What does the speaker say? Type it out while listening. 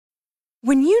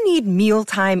When you need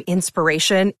mealtime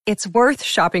inspiration, it's worth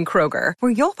shopping Kroger,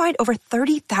 where you'll find over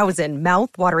 30,000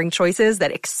 mouth-watering choices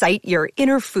that excite your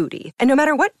inner foodie. And no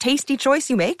matter what tasty choice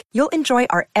you make, you'll enjoy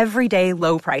our everyday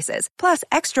low prices, plus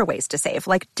extra ways to save,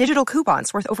 like digital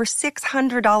coupons worth over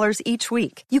 $600 each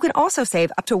week. You can also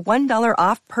save up to $1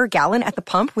 off per gallon at the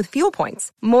pump with fuel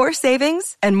points. More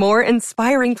savings and more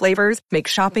inspiring flavors make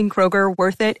shopping Kroger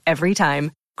worth it every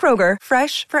time. Kroger,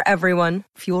 fresh for everyone.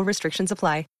 Fuel restrictions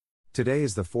apply. Today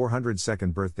is the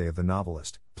 402nd birthday of the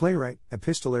novelist, playwright,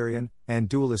 epistolarian, and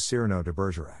duelist Cyrano de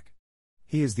Bergerac.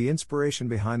 He is the inspiration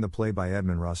behind the play by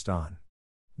Edmond Rostand.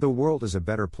 The world is a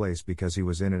better place because he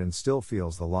was in it and still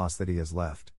feels the loss that he has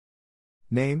left.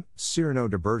 Name, Cyrano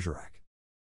de Bergerac.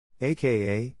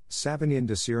 A.K.A. Savinien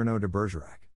de Cyrano de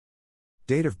Bergerac.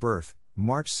 Date of birth,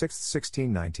 March 6,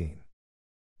 1619.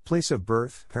 Place of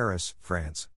birth, Paris,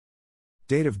 France.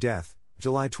 Date of death,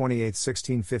 July 28,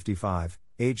 1655.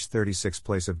 Age 36.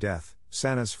 Place of death,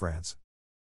 Sannes, France.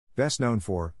 Best known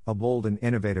for, a bold and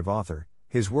innovative author,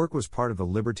 his work was part of the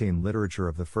libertine literature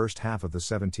of the first half of the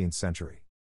 17th century.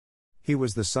 He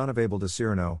was the son of Abel de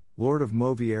Cyrano, Lord of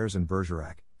Mauvières and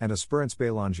Bergerac, and Espérance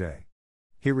Bélanger.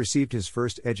 He received his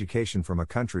first education from a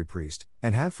country priest,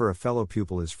 and had for a fellow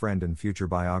pupil his friend and future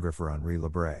biographer Henri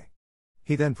Lebray.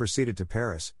 He then proceeded to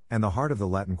Paris, and the heart of the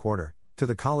Latin Quarter, to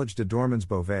the Collège de Dormans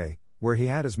Beauvais, where he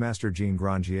had as master Jean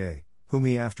Grandier, whom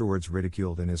he afterwards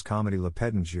ridiculed in his comedy Le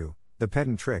Pedant Jeu, The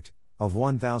Pedant Tricked, of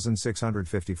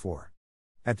 1654.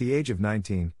 At the age of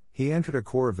 19, he entered a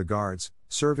corps of the Guards,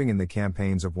 serving in the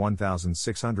campaigns of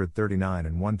 1639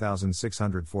 and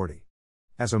 1640.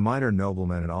 As a minor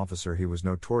nobleman and officer, he was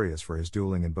notorious for his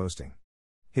dueling and boasting.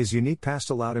 His unique past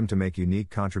allowed him to make unique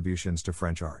contributions to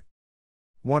French art.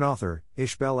 One author,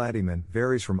 Ishbel Adiman,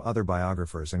 varies from other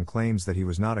biographers and claims that he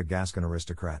was not a Gascon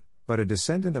aristocrat, but a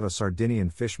descendant of a Sardinian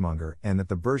fishmonger, and that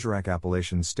the Bergerac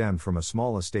appellation stemmed from a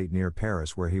small estate near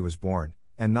Paris where he was born,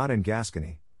 and not in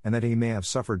Gascony, and that he may have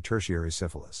suffered tertiary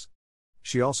syphilis.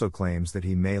 She also claims that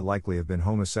he may likely have been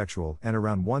homosexual and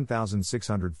around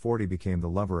 1640 became the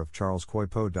lover of Charles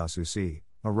Coypeau d'Assoucy,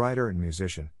 a writer and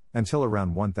musician, until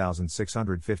around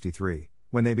 1653,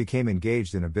 when they became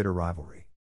engaged in a bitter rivalry.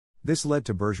 This led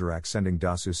to Bergerac sending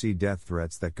d'Assoucy death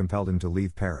threats that compelled him to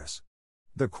leave Paris.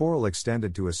 The quarrel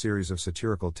extended to a series of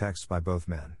satirical texts by both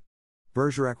men.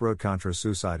 Bergerac wrote Contre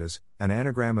Suicides, an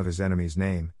anagram of his enemy's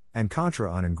name, and Contre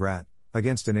un ingrat,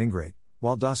 against an ingrate,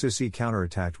 while d'Assoucy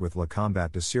counterattacked with Le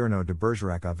Combat de Cyrano de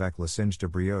Bergerac avec le singe de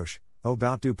Brioche, au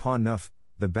bout du Pont Neuf,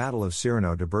 the Battle of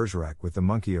Cyrano de Bergerac with the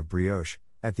Monkey of Brioche,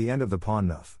 at the end of the Pont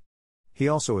Neuf. He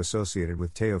also associated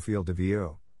with Théophile de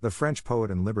Viau, the French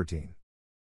poet and libertine.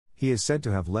 He is said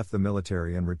to have left the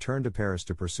military and returned to Paris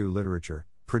to pursue literature,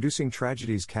 producing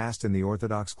tragedies cast in the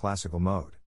orthodox classical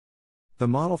mode. The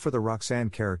model for the Roxane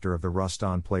character of the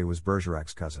Rostand play was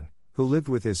Bergerac's cousin, who lived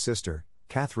with his sister,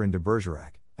 Catherine de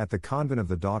Bergerac, at the convent of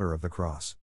the Daughter of the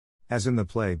Cross. As in the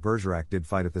play, Bergerac did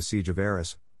fight at the Siege of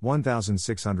Arras,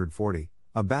 1640,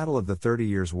 a battle of the 30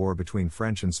 Years' War between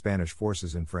French and Spanish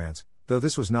forces in France, though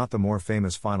this was not the more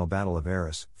famous final Battle of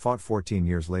Arras, fought 14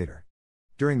 years later.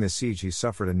 During the siege he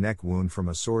suffered a neck wound from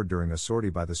a sword during a sortie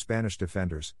by the Spanish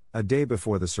defenders, a day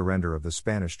before the surrender of the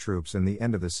Spanish troops and the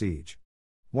end of the siege.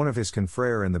 One of his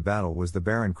confrères in the battle was the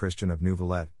Baron Christian of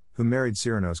Neuvillette, who married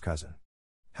Cyrano's cousin.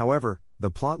 However,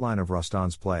 the plotline of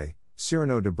Rostand's play,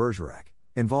 Cyrano de Bergerac,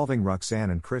 involving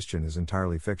Roxane and Christian is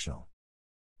entirely fictional.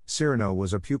 Cyrano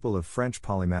was a pupil of French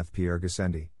polymath Pierre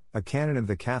Gassendi, a canon of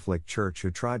the Catholic Church who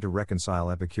tried to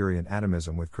reconcile Epicurean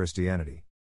atomism with Christianity.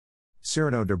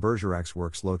 Cyrano de Bergerac's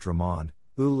works L'autre monde,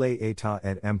 ou les états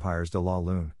et empires de la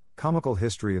lune, Comical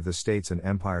History of the States and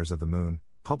Empires of the Moon,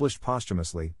 published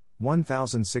posthumously,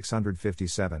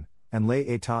 1657, and Les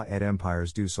états et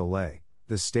empires du soleil,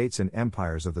 The States and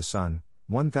Empires of the Sun,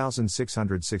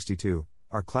 1662,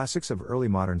 are classics of early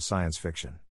modern science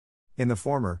fiction. In the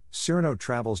former, Cyrano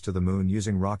travels to the moon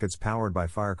using rockets powered by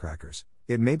firecrackers.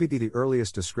 It may be the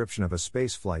earliest description of a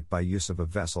space flight by use of a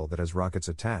vessel that has rockets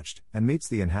attached, and meets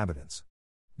the inhabitants.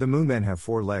 The moonmen have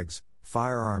 4 legs,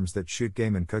 firearms that shoot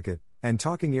game and cook it, and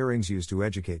talking earrings used to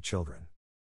educate children.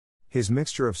 His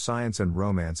mixture of science and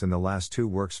romance in the last 2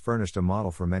 works furnished a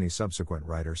model for many subsequent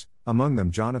writers, among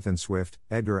them Jonathan Swift,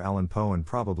 Edgar Allan Poe and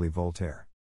probably Voltaire.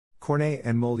 Corneille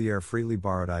and Molière freely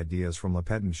borrowed ideas from Le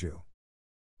Pedant Jeu.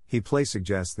 His play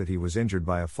suggests that he was injured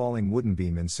by a falling wooden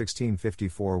beam in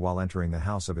 1654 while entering the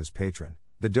house of his patron,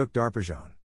 the Duc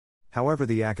d'Arpajon. However,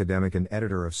 the academic and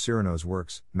editor of Cyrano's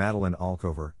works, Madeleine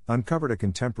Alcover, uncovered a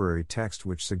contemporary text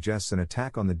which suggests an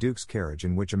attack on the Duke's carriage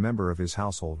in which a member of his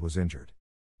household was injured.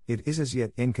 It is as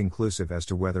yet inconclusive as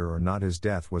to whether or not his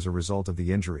death was a result of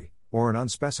the injury, or an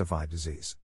unspecified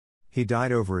disease. He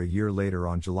died over a year later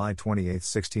on July 28,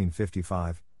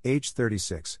 1655, aged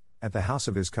 36, at the house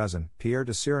of his cousin, Pierre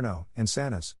de Cyrano, in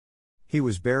Sannes. He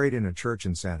was buried in a church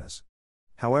in Sannes.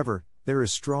 However, there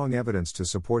is strong evidence to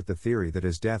support the theory that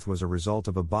his death was a result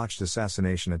of a botched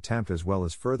assassination attempt as well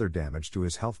as further damage to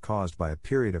his health caused by a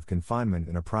period of confinement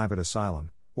in a private asylum,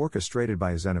 orchestrated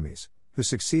by his enemies, who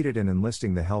succeeded in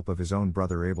enlisting the help of his own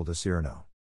brother Abel de Cyrano.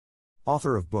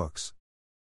 Author of books: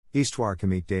 Histoire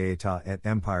comique des États et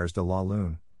Empires de la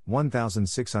Lune,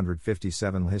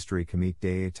 1657, History comique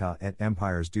des États et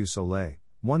Empires du Soleil,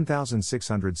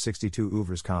 1662,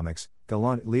 Ouvres comics,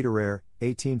 Galant littéraire,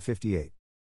 1858.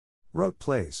 Wrote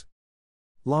plays: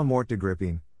 La Mort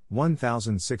d'Agrippine,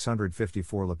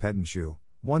 1654, Le Pétanchou,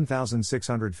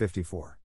 1654.